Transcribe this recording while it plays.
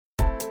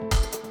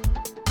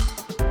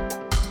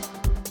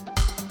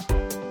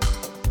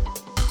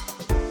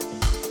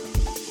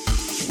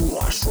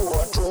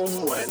说中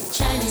文。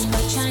 Chinese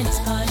pot, Chinese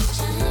pot,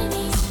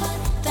 Chinese pot.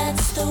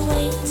 That's the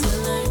way to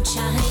learn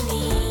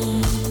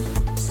Chinese.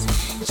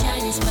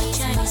 Chinese pot,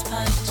 Chinese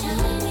pot,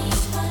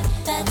 Chinese pot.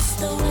 That's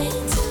the way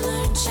to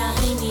learn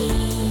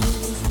Chinese.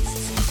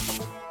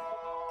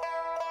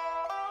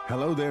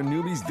 Hello there,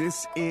 newbies.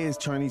 This is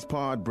Chinese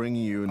Pod,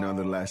 bringing you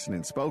another lesson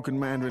in spoken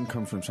Mandarin.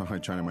 Come from Shanghai,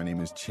 China. My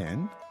name is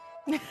Chen.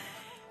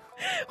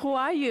 Who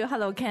are you?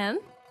 Hello, Ken.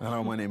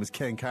 Hello, my name is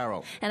Ken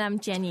Carroll. And I'm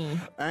Jenny.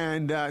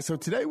 And so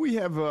today we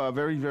have a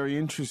very, very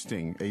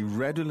interesting, a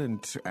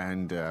redolent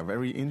and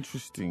very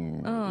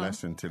interesting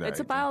lesson today. It's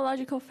a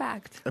biological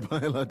fact. A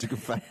biological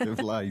fact of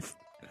life.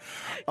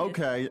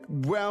 Okay,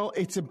 well,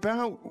 it's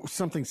about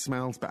something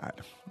smells bad.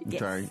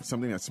 Okay,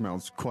 something that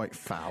smells quite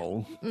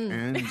foul.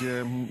 And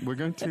we're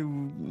going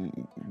to,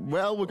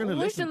 well, we're going to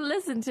listen. We should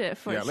listen to it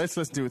first. Yeah, let's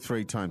do it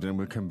 3 times and then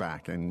we'll come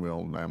back and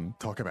we'll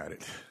talk about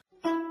it.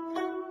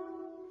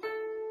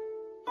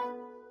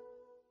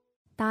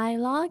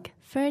 Dialogue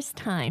first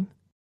time.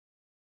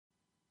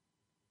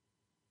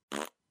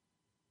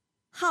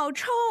 好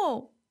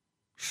臭！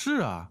是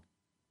啊，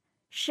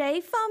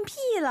谁放屁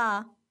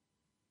了？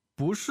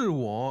不是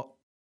我，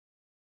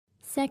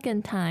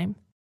 Second time.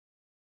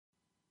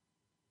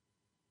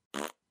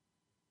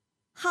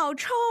 好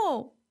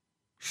臭！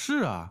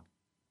是啊，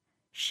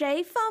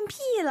谁放屁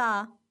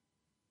了？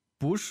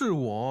不是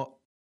我，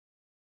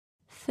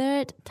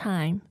 Third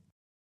time.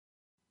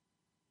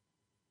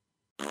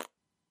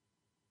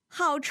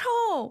 好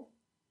臭！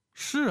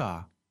是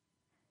啊，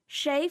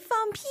谁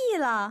放屁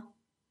了？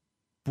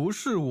不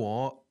是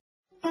我，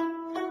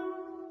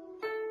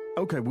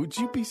 Okay, would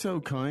you be so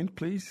kind,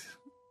 please?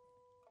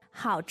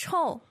 好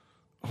臭，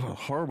 Oh,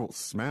 horrible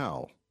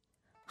smell.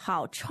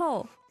 好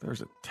臭，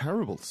 There's a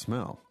terrible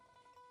smell.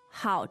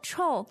 好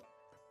臭。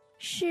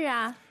是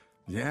啊，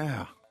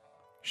 Yeah,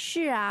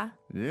 是啊，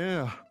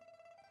 yeah.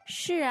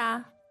 是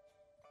啊。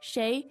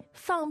谁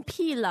放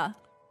屁了？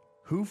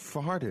 Who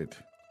farted?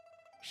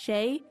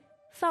 谁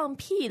放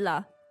屁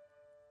了？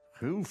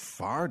 Who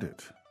farted?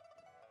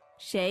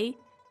 谁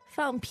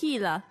放屁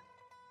了？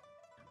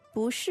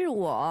不是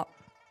我，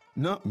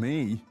 Not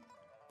me.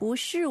 不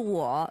是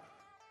我，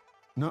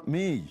 Not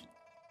me.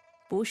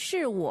 不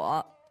是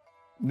我。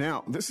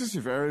 Now, this is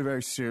a very,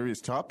 very serious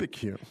topic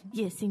here.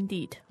 Yes,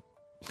 indeed.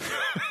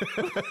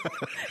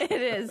 It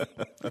is.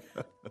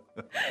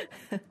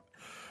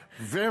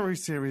 Very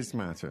serious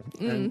matter.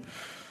 And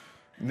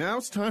now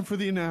it's time for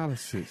the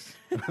analysis.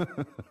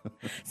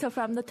 So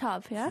from the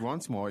top, yeah?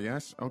 Once more,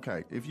 yes?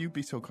 Okay, if you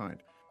be so kind.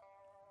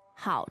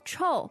 好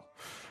臭，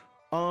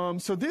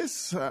 So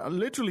this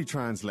literally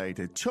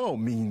translated, 臭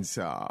means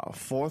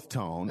fourth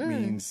tone,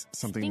 means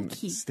something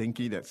Stinky.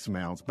 stinky that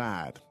smells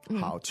bad.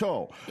 好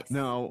臭.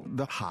 Now,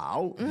 the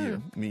好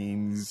here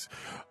means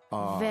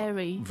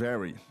very.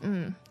 very.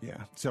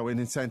 Yeah. So in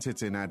a sense,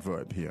 it's an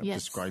adverb here,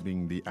 Yes.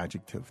 describing the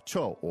adjective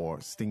臭 or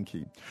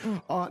stinky.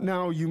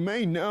 Now, you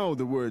may know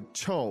the word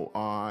臭.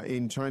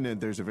 In China,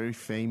 there's a very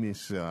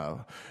famous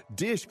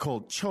dish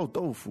called 臭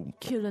豆腐.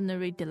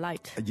 Culinary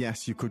delight.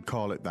 Yes, you could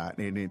call it that.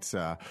 And it's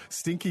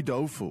stinky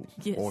tofu,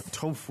 Yes. or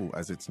tofu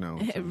as it's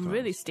known. It sometimes.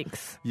 really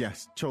stinks.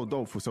 Yes, 臭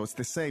豆腐. So it's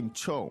the same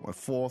臭, a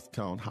fourth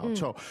tone, 好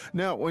臭.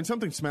 Now, when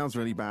something smells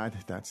really bad,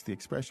 that's the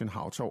expression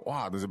好臭.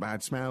 Wow, there's a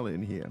bad smell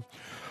in here.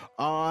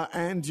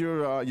 And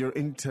your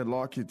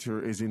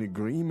interlocutor is in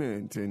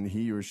agreement, and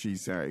he or she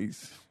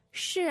says,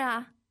 是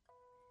啊，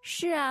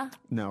是啊。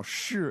 now,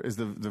 是 is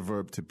the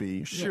verb to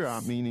be. 是啊,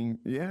 Yes. meaning,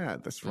 yeah,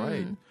 that's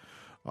right.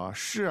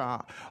 是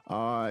啊,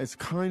 it's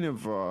kind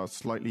of a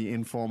slightly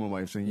informal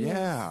way of saying,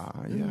 yeah.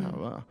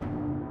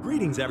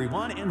 Greetings,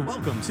 everyone, and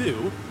welcome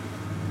to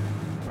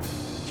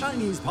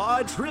Chinese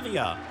Pod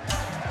Trivia.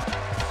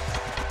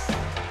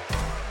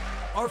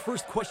 Our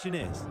first question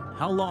is,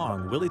 how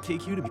long will it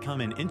take you to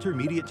become an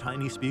intermediate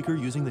Chinese speaker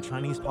using the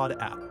Chinese Pod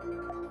app?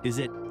 Is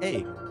it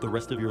A, the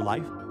rest of your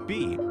life?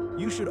 B,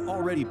 you should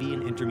already be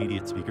an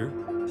intermediate speaker?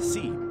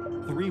 C,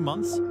 3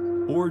 months?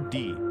 Or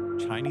D,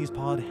 Chinese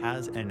Pod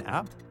has an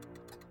app?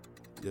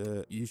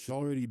 You should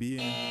already be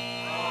in.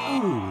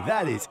 Ooh,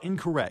 that is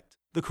incorrect.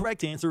 The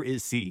correct answer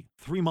is C,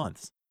 3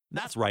 months.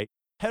 That's right.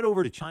 Head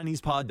over to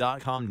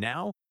ChinesePod.com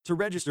now to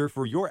register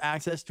for your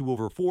access to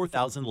over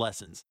 4,000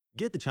 lessons.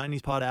 Get the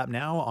Chinese Pod app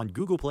now on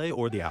Google Play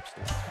or the App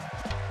Store.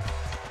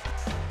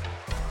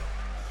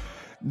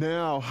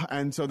 Now,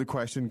 and so the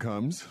question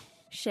comes,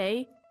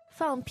 谁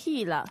放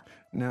屁了？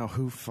 now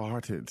who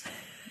farted?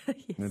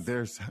 Now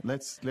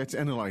let's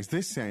analyze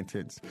this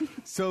sentence.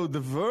 So the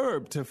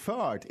verb to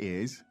fart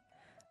is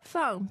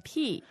放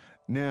屁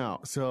now.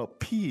 So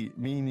p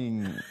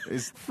meaning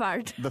is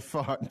fart the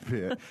fart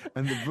bit,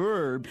 and the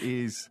verb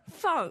is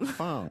放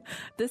fang.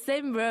 the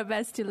same verb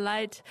as to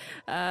light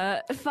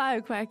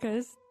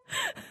firecrackers.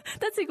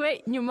 That's a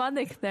great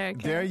mnemonic there.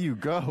 Ken. There you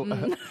go.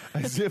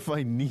 As if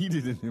I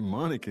needed a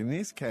mnemonic in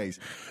this case.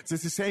 So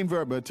it's the same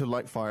verb but to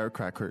light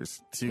firecrackers,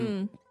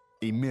 to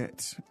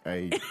emit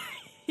a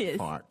Yes.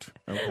 fart.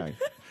 Okay.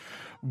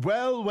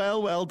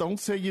 Well, don't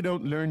say you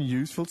don't learn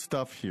useful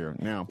stuff here.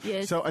 Now,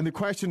 Yes. so, and the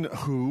question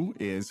who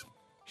is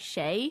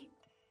谁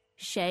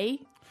谁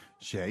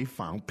谁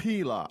放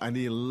屁了? And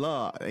the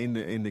la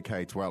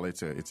indicates, well,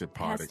 it's a past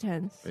particle.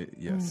 tense.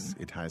 Yes,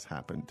 it has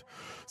happened.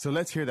 So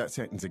let's hear that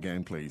sentence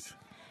again, please.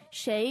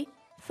 谁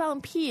放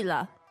屁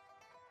了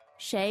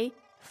谁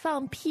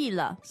放屁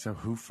了 So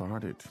who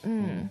farted?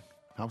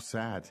 How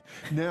sad.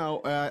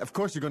 Now, of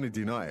course, you're going to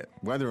deny it.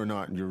 Whether or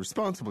not you're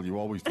responsible, you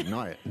always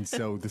deny it. And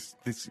so this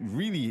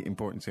really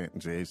important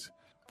sentence is,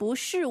 不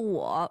是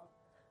我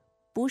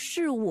不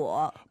是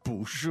我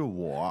不是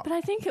我 But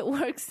I think it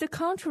works the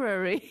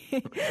contrary.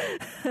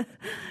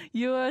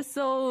 You are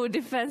so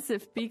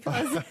defensive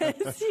because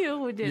it's you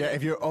who did Yeah, it.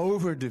 if you're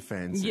over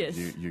defensive, Yes.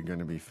 you're going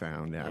to be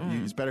found out.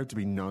 It's better to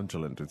be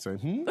nonchalant and say,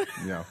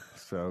 Yeah,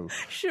 so...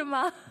 是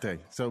吗 Okay,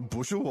 so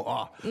不是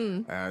我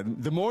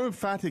the more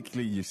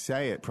emphatically you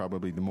say it,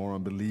 probably the more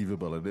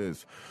unbelievable it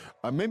is.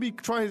 Maybe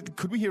try.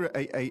 Could we hear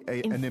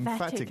an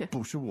emphatic Emphatic.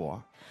 不是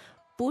我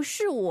不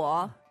是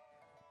我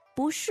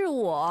不是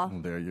我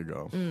There you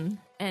go.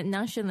 And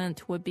nonchalant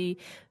would be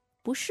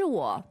不是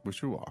我不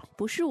是我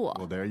不是我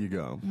Well, there you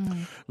go.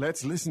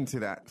 Let's listen to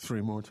that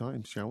 3 more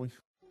times, shall we?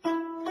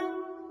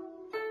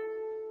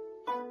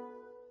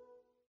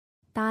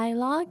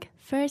 Dialogue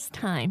first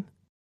time.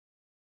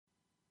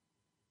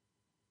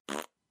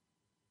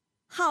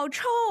 好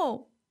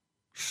臭！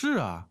是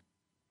啊，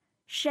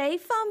谁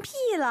放屁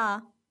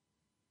了？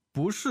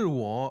不是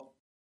我，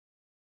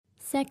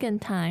 Second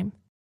time.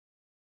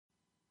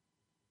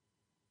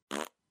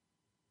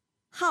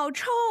 好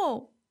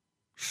臭！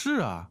是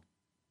啊，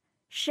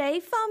谁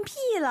放屁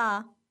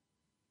了？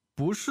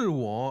不是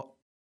我，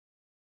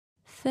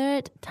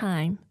 Third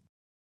time.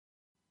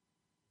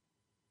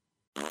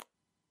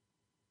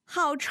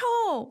 好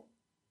臭！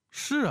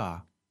是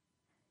啊，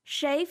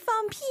谁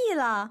放屁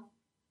了？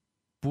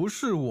不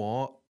是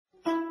我，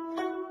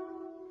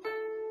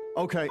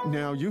 Okay,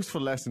 now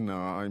useful lesson,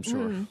 I'm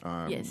sure.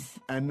 yes.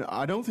 And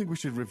I don't think we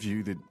should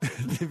review the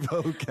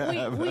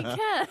vocab. We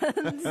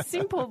can.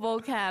 Simple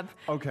vocab.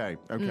 Okay.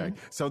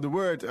 So the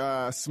word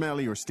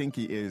smelly or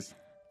stinky is,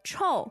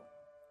 臭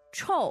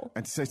臭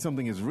and to say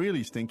something is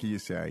really stinky, you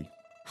say,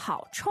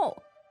 好臭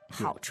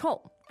好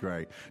臭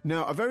great.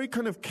 Now, a very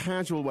kind of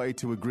casual way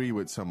to agree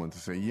with someone to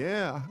say,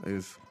 yeah,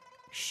 is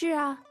是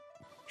啊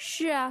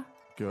是啊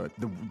good.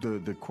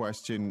 The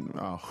question,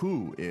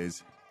 who,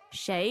 is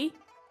谁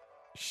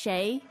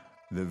谁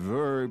the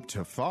verb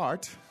to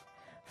fart.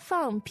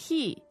 放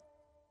屁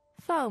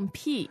放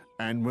屁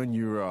And when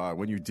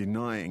you're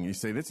denying, you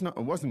say, it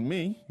wasn't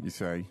me, you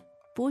say.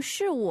 不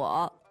是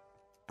我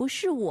不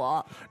是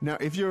我 Now,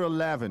 if you're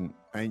 11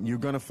 and you're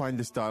going to find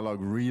this dialogue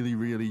really,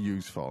 really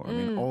useful, I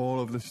mean, all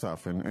of the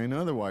stuff, and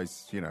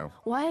otherwise,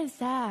 Why is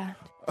that?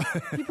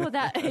 People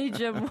that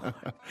age are more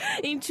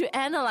into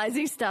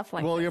analyzing stuff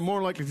like well, this. you're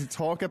more likely to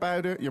talk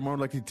about it. You're more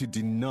likely to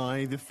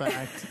deny the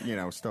fact,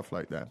 stuff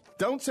like that.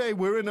 Don't say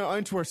we're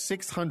into our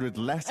 600th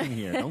lesson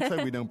here. Don't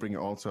say we don't bring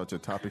all sorts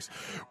of topics.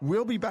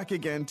 We'll be back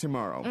again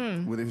tomorrow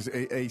with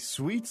a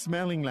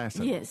sweet-smelling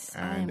lesson. Yes,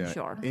 and, I'm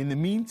sure. In the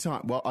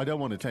meantime, well, I don't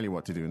want to tell you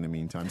what to do in the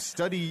meantime.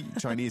 Study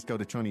Chinese, go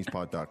to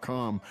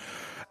ChinesePod.com,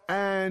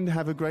 and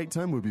have a great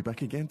time. We'll be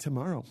back again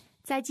tomorrow.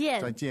 再见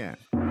再见.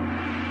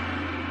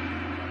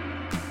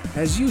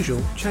 As usual,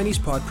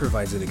 ChinesePod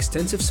provides an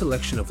extensive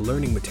selection of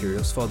learning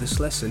materials for this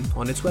lesson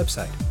on its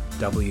website,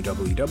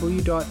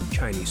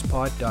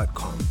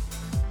 www.chinesepod.com.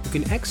 You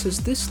can access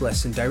this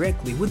lesson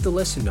directly with the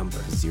lesson number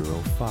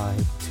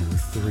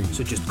 0523.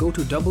 So just go to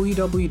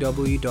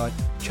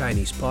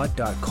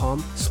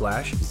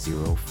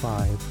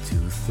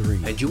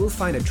www.chinesepod.com/0523 and you will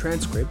find a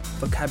transcript,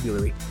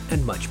 vocabulary,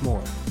 and much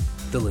more.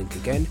 The link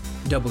again,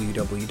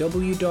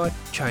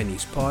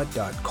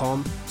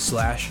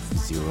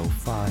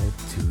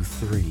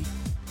 www.chinesepod.com/0523.